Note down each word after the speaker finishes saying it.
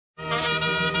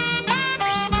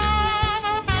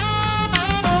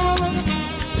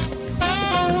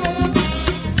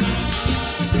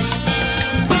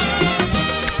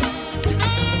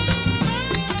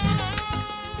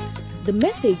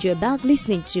message you're about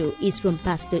listening to is from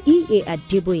Pastor E.A.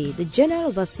 Adeboye, the General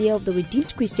Overseer of the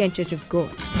Redeemed Christian Church of God.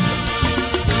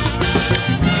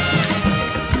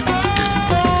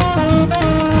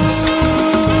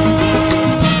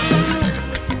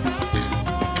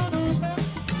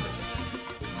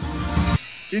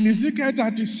 In Ezekiel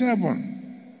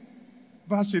 37,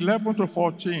 verse 11 to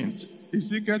 14,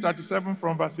 Ezekiel 37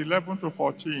 from verse 11 to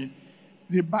 14,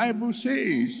 the Bible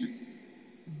says,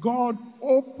 God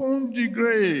opened the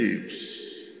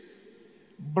graves,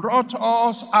 brought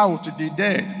us out, the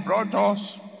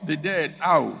dead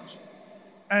out,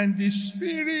 and the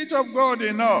Spirit of God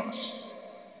in us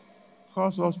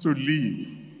caused us to live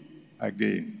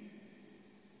again.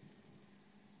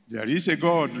 There is a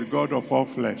God, the God of all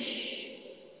flesh.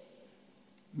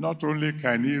 Not only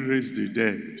can he raise the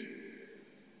dead,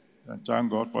 and thank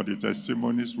God for the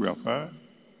testimonies we have heard,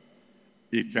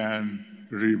 he can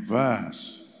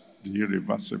reverse the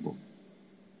irreversible.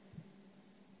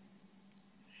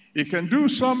 He can do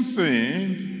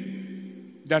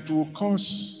something that will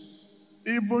cause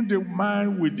even the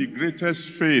man with the greatest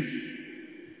faith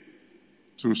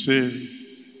to say,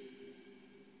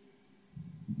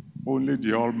 only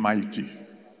the Almighty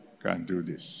can do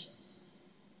this.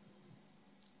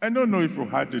 I don't know if you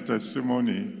had the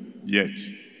testimony yet.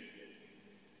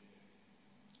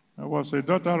 There was a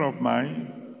daughter of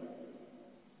mine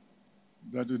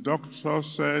that the doctor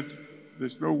said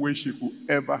there's no way she could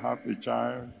ever have a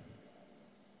child.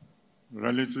 The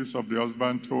relatives of the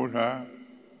husband told her,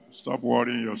 stop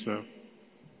worrying yourself.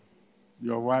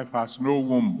 Your wife has no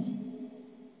womb.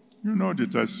 You know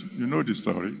the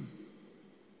story.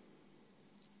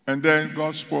 And then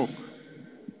God spoke.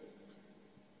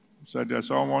 He said, there's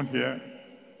someone here.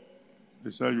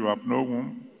 They said, you have no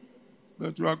womb,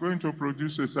 but you are going to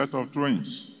produce a set of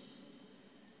twins.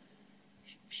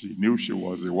 She knew she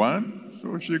was the one,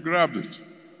 so she grabbed it.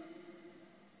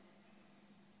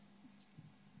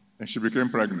 And she became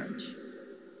pregnant.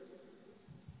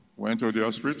 Went to the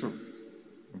hospital.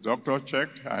 The doctor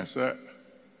checked and said,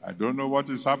 I don't know what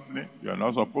is happening. You're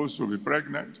not supposed to be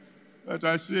pregnant. But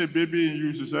I see a baby in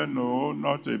you. She said, no,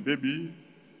 not a baby.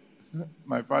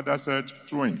 My father said,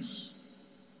 twins.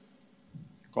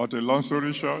 Cut a long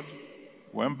story short,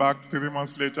 went back 3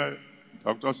 months later.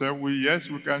 Doctor said, yes,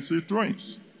 we can see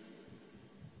twins.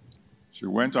 She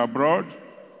went abroad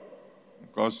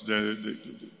because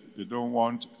they don't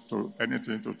want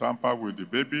anything to tamper with the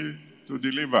baby to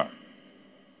deliver.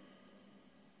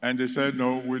 And they said,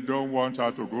 no, we don't want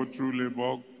her to go through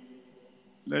labor.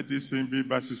 Let this thing be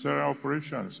by cesarean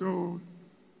operation. So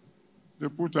they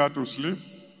put her to sleep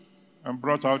and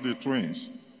brought out the twins.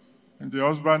 And the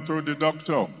husband told the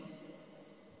doctor,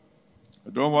 I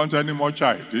don't want any more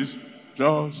child. This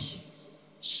just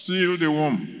seal the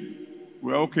womb.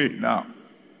 We're okay now.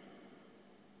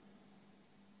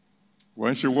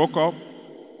 When she woke up,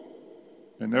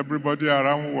 and everybody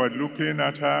around were looking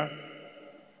at her,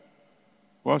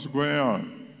 what's going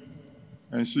on?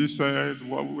 And she said,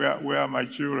 well, where are my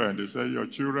children? They said, your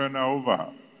children are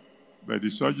over. But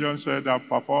the surgeon said, I've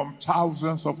performed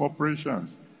thousands of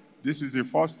operations. This is the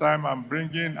first time I'm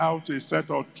bringing out a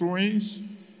set of twins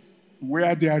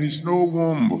where there is no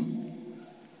womb.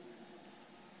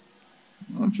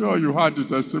 I'm sure you heard the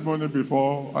testimony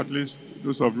before, at least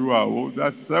those of you who are old.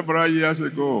 That's several years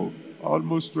ago,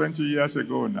 almost 20 years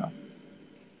ago now.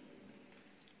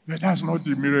 But that's not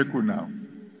the miracle now.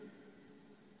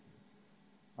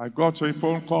 I got a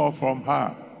phone call from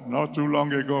her not too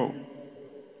long ago.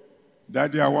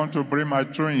 Daddy, I want to bring my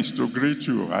twins to greet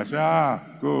you. I said,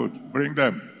 good, bring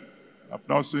them. I've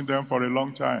not seen them for a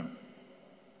long time.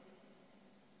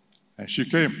 And she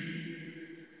came.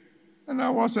 And I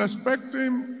was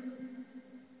expecting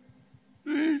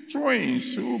the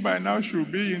twins who by now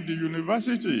should be in the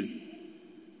university.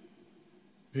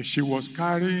 But she was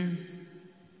carrying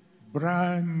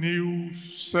brand new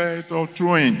set of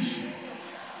twins.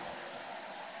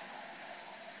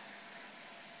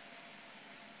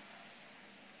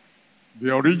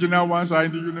 The original ones are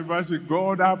in the university.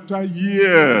 God, after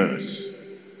years,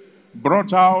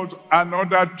 brought out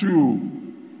another two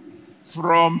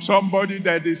from somebody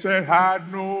that they said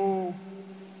had no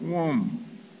womb,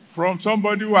 from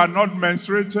somebody who had not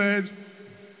menstruated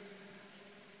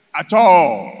at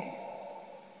all.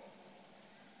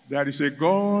 There is a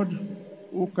God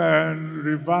who can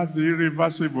reverse the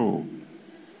irreversible.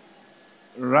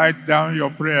 Write down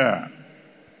your prayer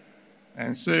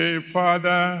and say,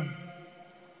 Father,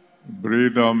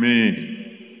 breathe on me.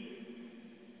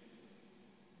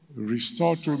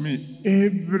 Restore to me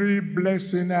every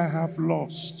blessing I have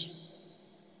lost.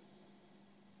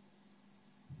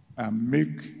 And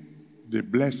make the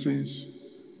blessings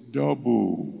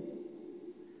double.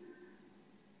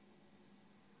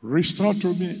 Restore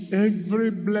to me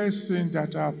every blessing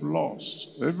that I've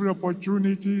lost, every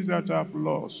opportunity that I've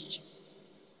lost,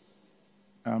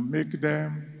 and make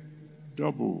them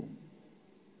double.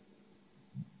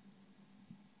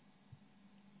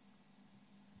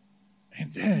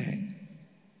 And then,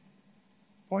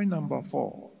 point number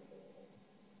 4.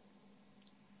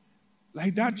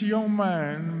 Like that young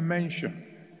man mentioned,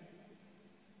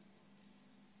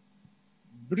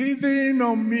 breathing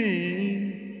on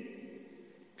me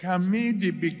can mean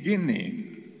the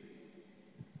beginning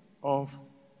of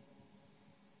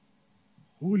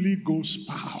Holy Ghost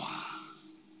power.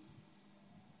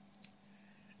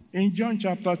 In John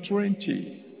chapter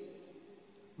 20,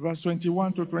 verse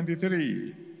 21 to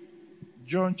 23,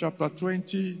 John chapter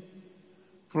 20,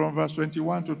 from verse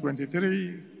 21 to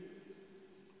 23,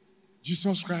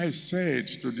 Jesus Christ said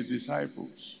to the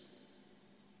disciples,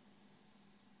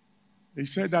 He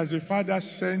said, as the Father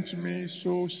sent me,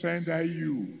 so send I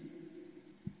you.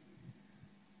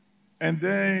 And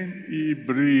then he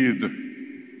breathed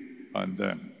on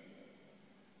them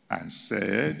and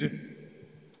said,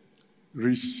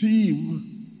 receive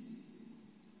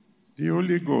the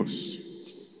Holy Ghost.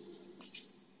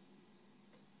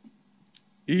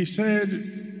 He said,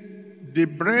 the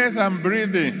breath I'm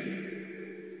breathing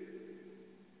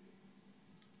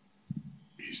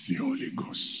is the Holy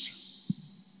Ghost.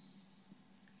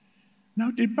 Now,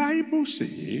 the Bible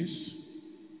says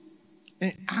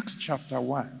in Acts chapter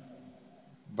 1,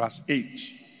 verse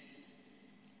 8,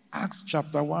 Acts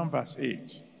chapter 1, verse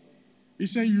 8, it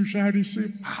says, you shall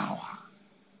receive power.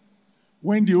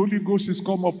 When the Holy Ghost is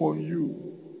come upon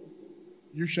you,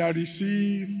 you shall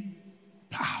receive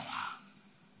power.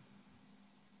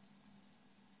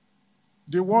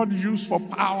 The word used for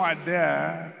power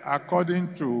there,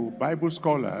 according to Bible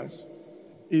scholars,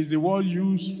 is the word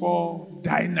used for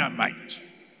dynamite.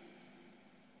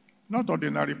 Not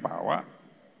ordinary power,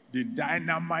 the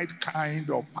dynamite kind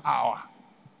of power.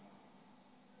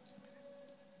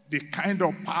 The kind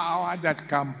of power that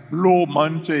can blow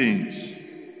mountains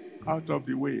out of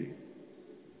the way.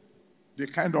 The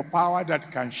kind of power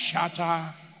that can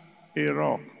shatter a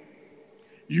rock.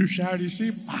 You shall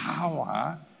receive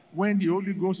power when the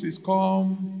Holy Ghost is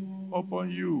come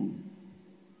upon you.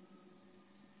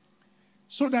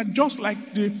 So that just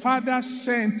like the Father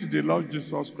sent the Lord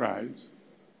Jesus Christ,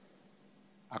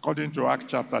 according to Acts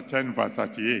chapter 10, verse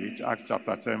 38, Acts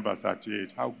chapter 10, verse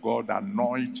 38, how God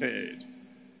anointed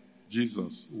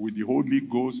Jesus with the Holy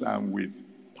Ghost and with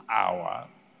power,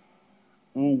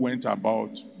 who went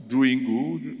about doing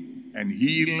good and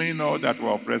healing all that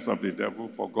were oppressed of the devil,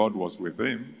 for God was with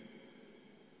him.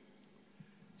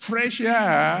 Fresh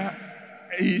air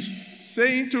is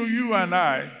saying to you and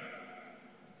I,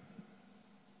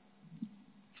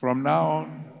 from now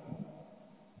on,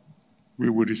 we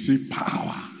will receive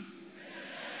power.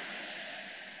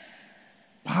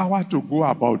 Power to go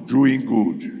about doing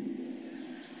good.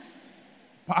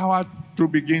 Power to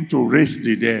begin to raise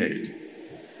the dead.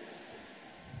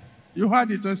 You heard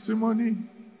the testimony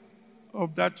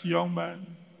of that young man.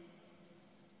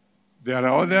 There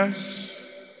are others.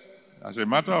 As a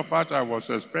matter of fact, I was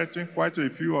expecting quite a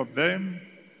few of them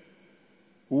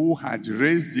who had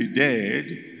raised the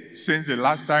dead since the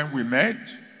last time we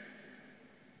met.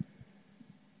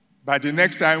 By the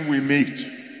next time we meet,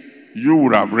 you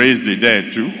would have raised the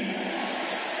dead too.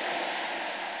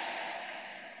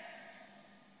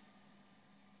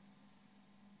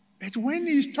 But when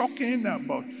he's talking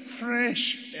about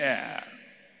fresh air,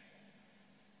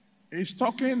 he's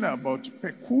talking about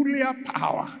peculiar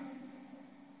power.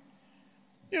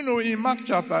 You know, in Mark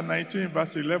chapter 19,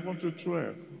 verse 11 to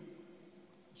 12,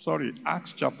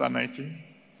 Acts chapter 19,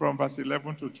 from verse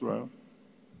 11 to 12,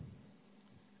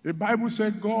 the Bible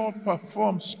said God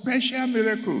performed special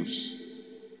miracles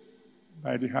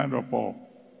by the hand of Paul,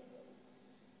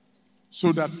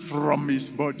 so that from his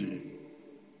body,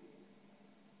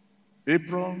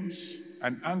 aprons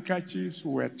and handkerchiefs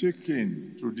were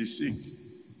taken to the sick.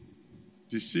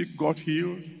 The sick got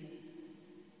healed,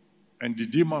 and the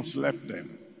demons left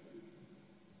them.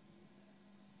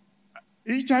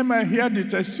 Each time I hear the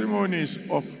testimonies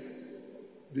of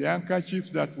the handkerchiefs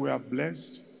that we have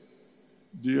blessed,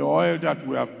 the oil that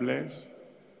we have blessed,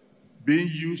 being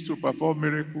used to perform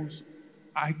miracles,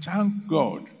 I thank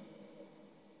God.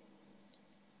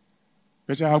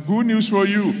 But I have good news for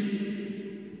you.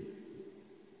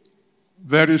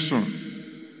 Very soon,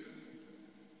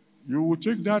 you will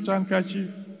take that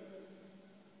handkerchief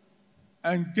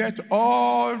and get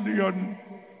all your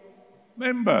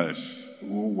members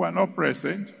who were not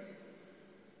present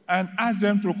and ask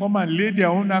them to come and lay their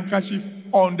own handkerchief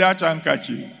on that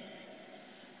handkerchief,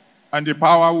 and the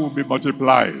power will be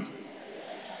multiplied.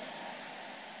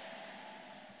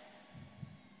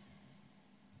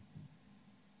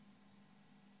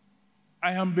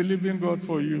 I am believing God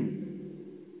for you,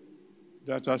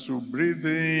 that as you breathe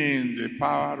in the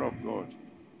power of God,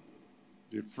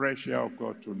 the fresh air of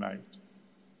God tonight,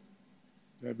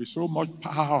 there will be so much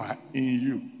power in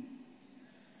you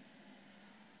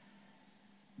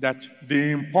that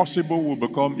the impossible will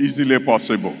become easily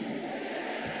possible.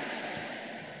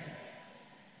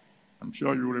 I'm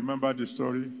sure you remember the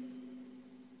story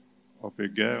of a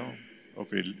girl,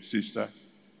 of a sister,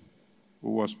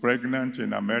 who was pregnant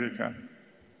in America,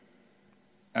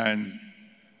 and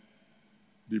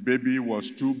the baby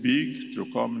was too big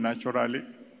to come naturally.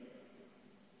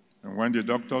 And when the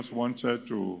doctors wanted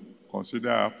to consider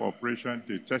her for operation,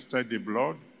 they tested the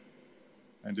blood,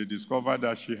 and they discovered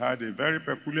that she had a very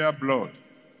peculiar blood,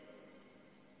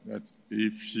 that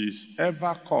if she's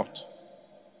ever caught,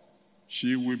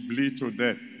 she will bleed to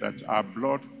death, that her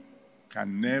blood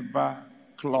can never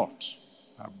clot.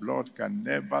 Her blood can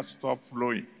never stop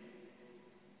flowing.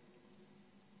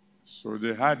 So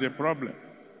they had a problem.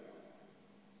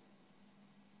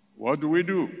 What do we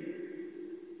do?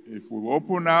 If we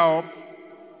open her up,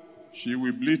 she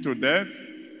will bleed to death,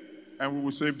 and we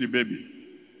will save the baby.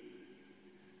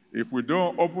 If we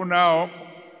don't open her up,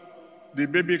 the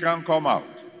baby can't come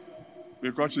out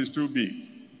because she's too big.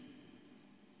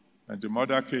 And the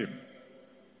mother came.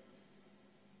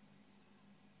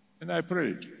 And I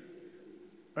prayed.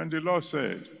 And the Lord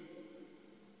said,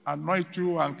 anoint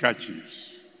 2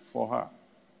 handkerchiefs for her.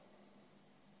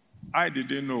 I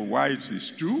didn't know why it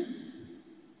is 2,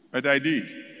 but I did.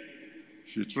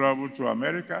 She traveled to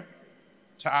America,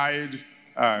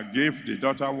 gave the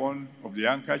daughter one of the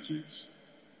handkerchiefs.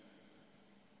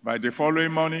 By the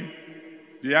following morning,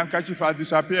 the handkerchief had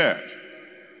disappeared.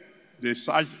 They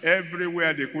searched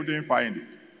everywhere, they couldn't find it.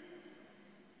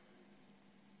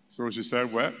 So she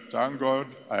said, well, thank God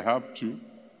I have 2.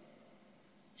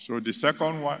 So the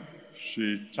second one,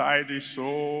 she tied it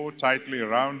so tightly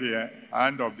around the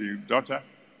hand of the daughter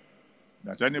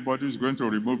that anybody who's going to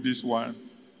remove this one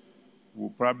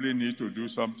will probably need to do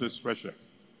something special.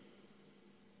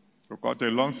 To cut a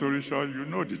long story short, you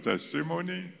know the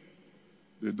testimony.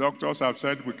 The doctors have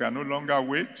said we can no longer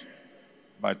wait.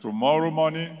 By tomorrow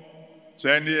morning,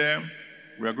 10 a.m.,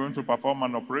 we are going to perform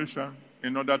an operation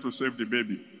in order to save the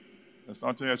baby. There's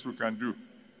nothing else we can do.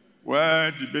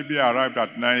 Well, the baby arrived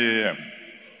at 9 a.m.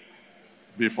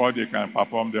 before they can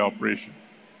perform the operation.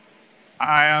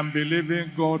 I am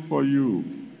believing God for you.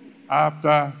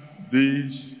 After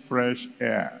this fresh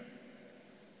air,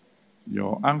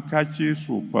 your handkerchiefs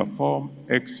will perform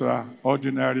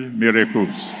extraordinary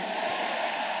miracles.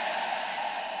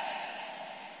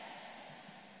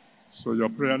 So your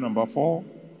prayer number 4,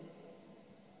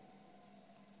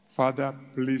 Father,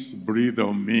 please breathe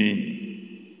on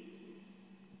me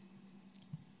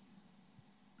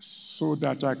so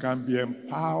that I can be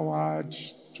empowered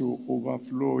to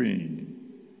overflowing.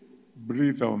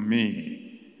 Breathe on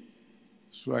me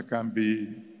so I can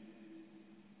be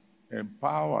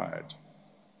empowered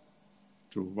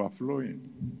to overflowing.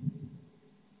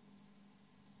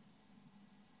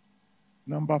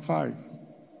 Number 5,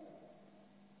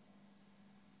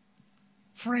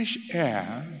 fresh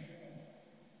air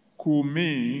could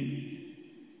mean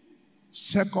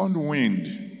second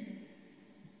wind.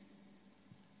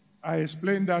 I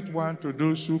explained that one to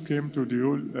those who came to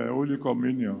the Holy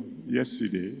Communion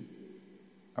yesterday.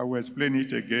 I will explain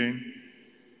it again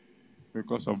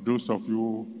because of those of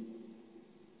you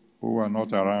who are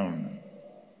not around.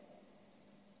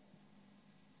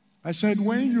 I said,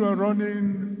 when you are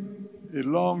running a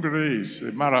long race,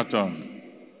 a marathon,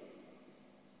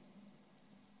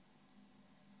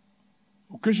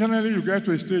 occasionally you get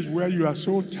to a stage where you are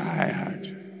so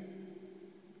tired,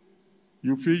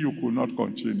 you feel you could not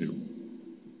continue.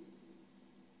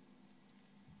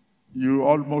 You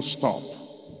almost stop.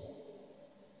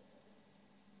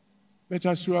 But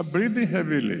as you are breathing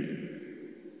heavily,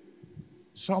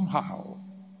 somehow,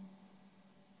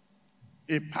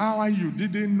 a power you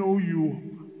didn't know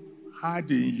you had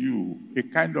in you, a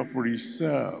kind of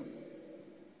reserve,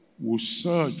 will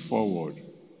surge forward.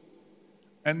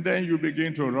 And then you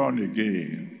begin to run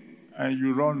again, and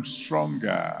you run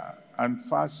stronger and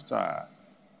faster,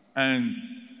 and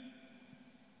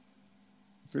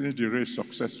finish the race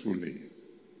successfully.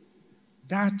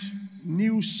 That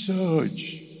new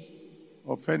surge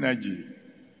of energy,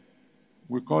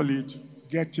 we call it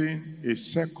getting a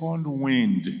second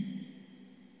wind.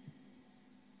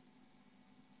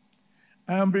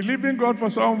 I am believing God for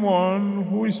someone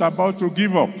who is about to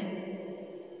give up.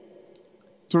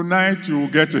 Tonight you will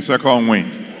get a second wind.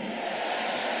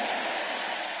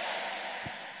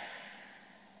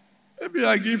 Maybe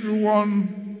I give you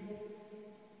one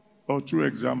or two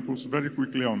examples very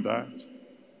quickly on that.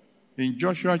 In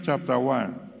Joshua chapter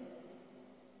 1,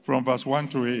 from verse 1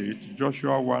 to 8,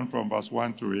 Joshua 1 from verse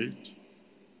 1 to 8,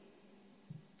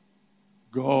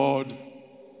 God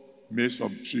made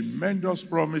some tremendous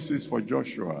promises for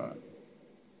Joshua.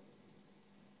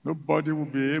 Nobody will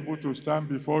be able to stand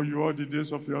before you all the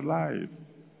days of your life.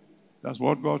 That's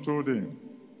what God told him.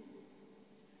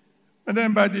 And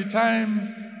then by the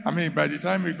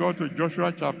time we go to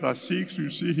Joshua chapter 6, you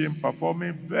see him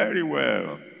performing very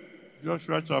well.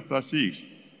 Joshua chapter 6.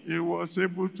 He was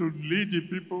able to lead the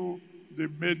people. They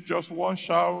made just one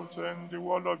shout and the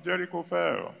wall of Jericho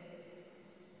fell.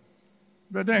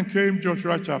 But then came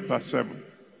Joshua chapter 7.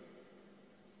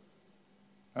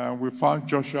 And we found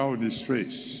Joshua on his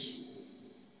face.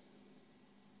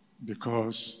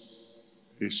 Because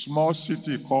a small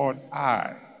city called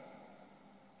Ai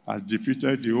has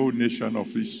defeated the whole nation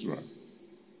of Israel.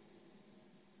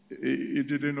 He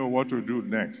didn't know what to do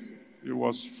next. He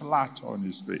was flat on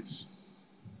his face.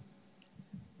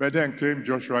 But then came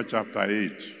Joshua chapter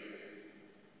 8.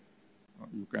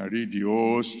 You can read the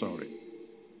whole story.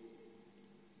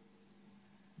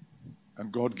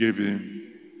 And God gave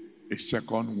him a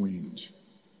second wind.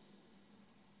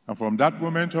 And from that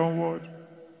moment onward,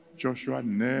 Joshua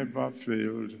never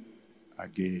failed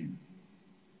again.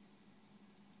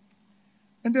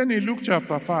 And then in Luke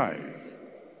chapter 5,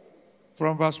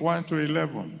 from verse 1 to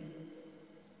 11.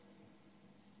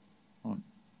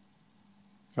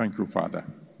 Thank you, Father.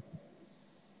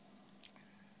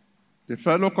 The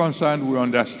fellow concerned will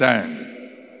understand.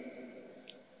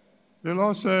 The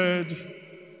Lord said,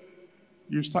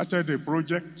 you started a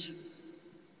project,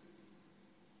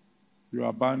 you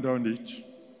abandoned it.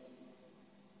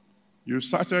 You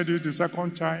started it the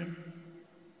second time,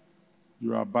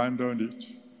 you abandoned it.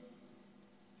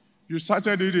 You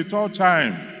started it the third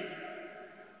time,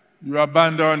 you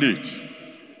abandoned it.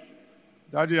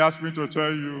 Daddy asked me to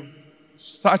tell you,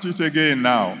 start it again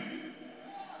now.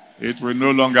 It will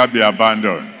no longer be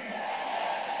abandoned.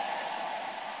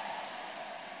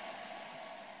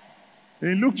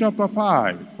 In Luke chapter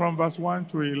 5, from verse 1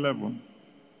 to 11,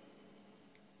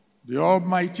 the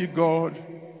Almighty God,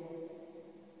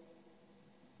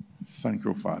 thank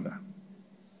you, Father.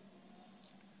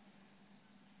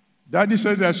 Daddy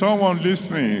said there's someone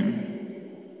listening.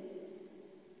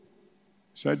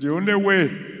 He said the only way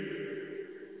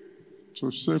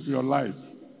to save your life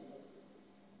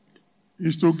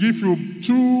is to give you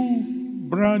 2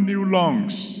 brand new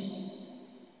lungs.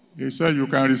 He said you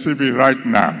can receive it right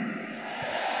now.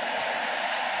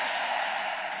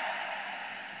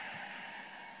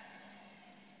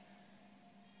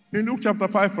 In Luke chapter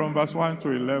 5 from verse 1 to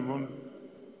 11,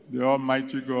 the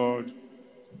Almighty God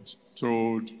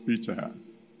told Peter,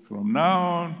 from now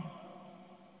on,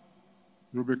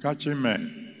 you'll be catching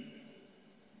men.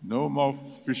 No more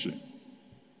fishing.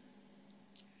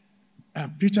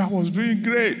 And Peter was doing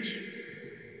great.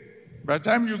 By the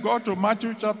time you go to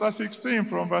Matthew chapter 16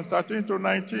 from verse 13 to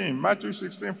 19, Matthew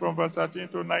 16 from verse 13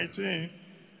 to 19,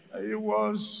 he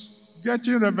was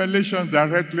getting revelation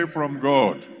directly from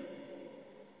God.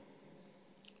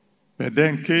 But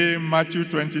then came Matthew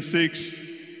 26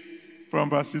 from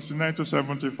verse 69 to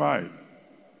 75.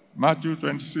 Matthew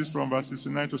 26 from verse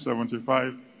 69 to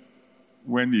 75,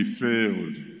 when he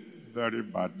failed very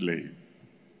badly.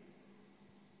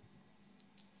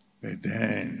 But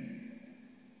then,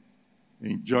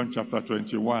 in John chapter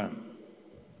 21,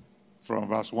 from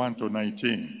verse 1 to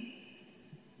 19,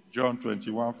 John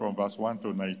 21 from verse 1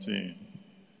 to 19,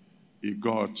 he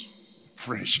got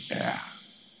fresh air.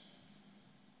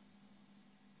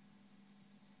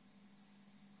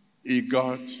 He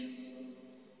got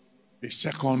a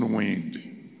second wind.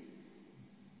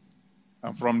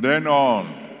 And from then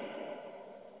on,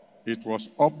 it was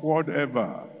upward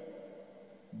ever,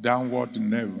 downward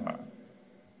never.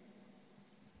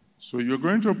 So you're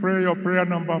going to pray your prayer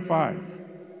number 5.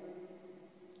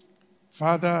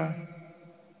 Father,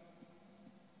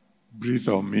 breathe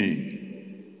on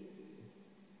me.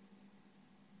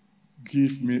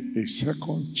 Give me a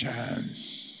second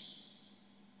chance.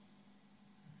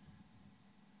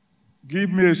 Give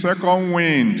me a second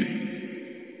wind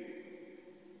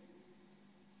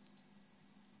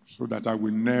so that I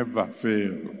will never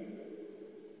fail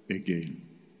again.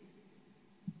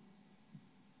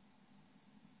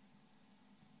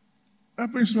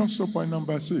 That brings us to point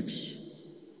number 6.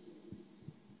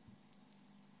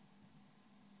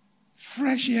 Fresh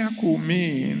fresh air could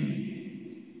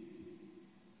mean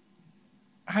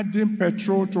adding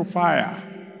petrol to fire.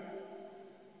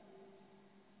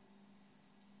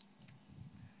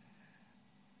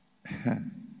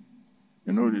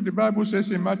 You know, the Bible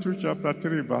says in Matthew chapter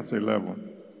 3, verse 11.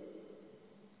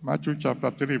 Matthew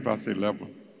chapter 3, verse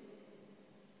 11.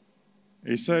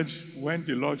 He said, when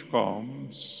the Lord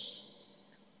comes,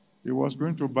 he was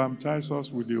going to baptize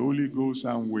us with the Holy Ghost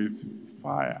and with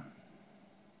fire.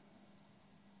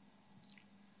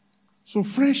 So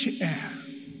fresh air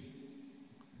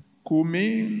could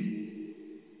mean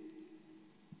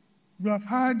you have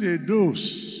had a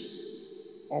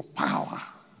dose of power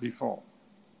before.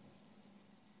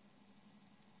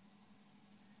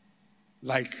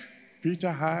 Like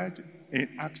Peter had in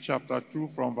Acts chapter 2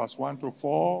 from verse 1 to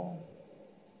 4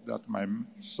 that my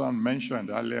son mentioned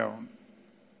earlier on.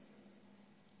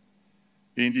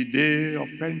 In the day of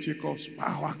Pentecost,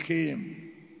 power came.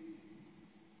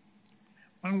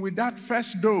 And with that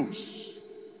first dose,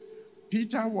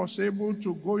 Peter was able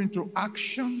to go into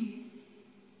action.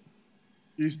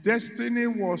 His destiny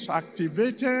was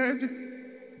activated.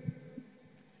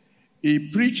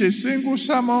 He preached a single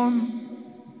sermon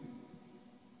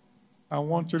and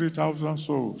won 3,000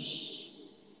 souls.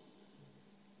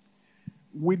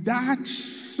 With that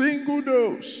single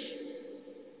dose,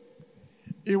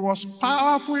 it was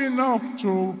powerful enough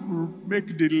to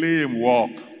make the lame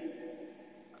walk.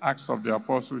 Acts of the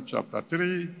Apostles chapter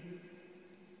 3,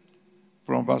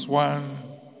 from verse 1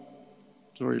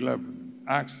 to 11.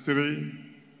 Acts 3,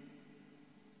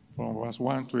 from verse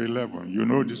 1 to 11. You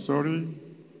know the story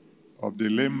of the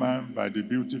lame man by the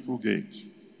beautiful gate.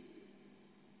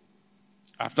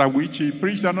 After which he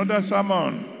preached another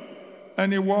sermon,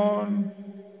 and he won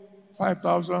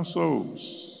 5,000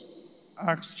 souls.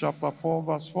 Acts chapter 4,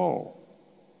 verse 4.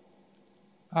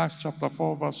 Acts chapter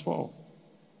 4, verse 4.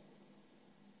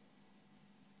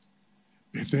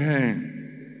 But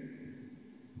then,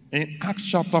 in Acts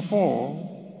chapter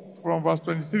 4, from verse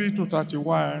 23 to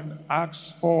 31,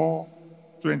 Acts 4,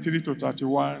 23 to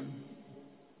 31,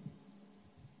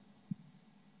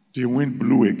 the wind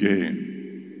blew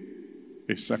again,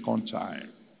 a second time.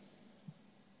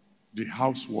 The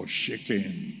house was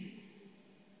shaken.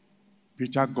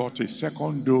 Peter got a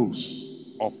second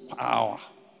dose of power.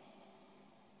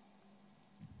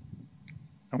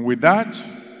 And with that,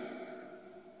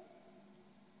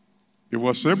 he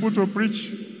was able to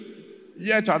preach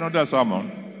yet another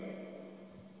sermon.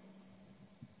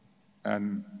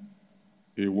 And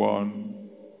he won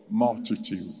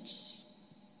multitudes.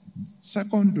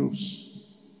 Second dose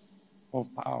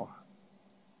of power.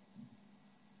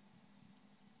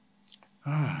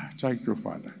 Thank you,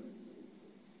 Father.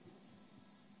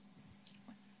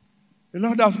 The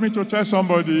Lord asked me to tell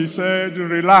somebody, he said,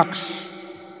 relax.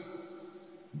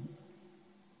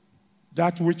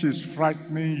 That which is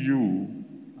frightening you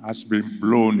has been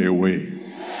blown away.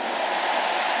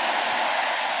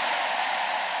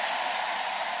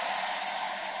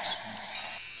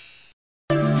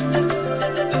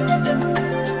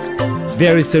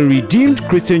 There is a Redeemed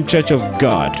Christian Church of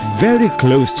God very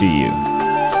close to you.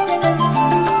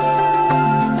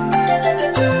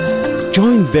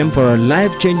 Join them for a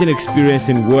life-changing experience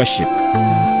in worship.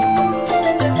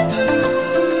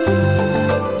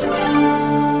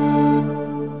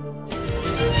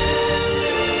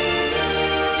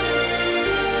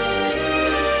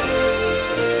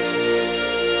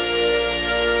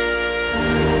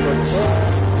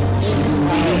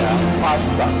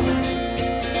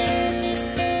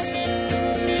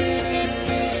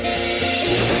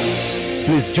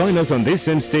 Please join us on this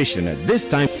same station at this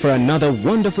time for another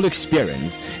wonderful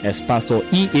experience as Pastor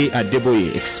E.A.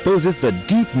 Adeboye exposes the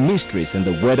deep mysteries in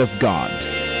the Word of God.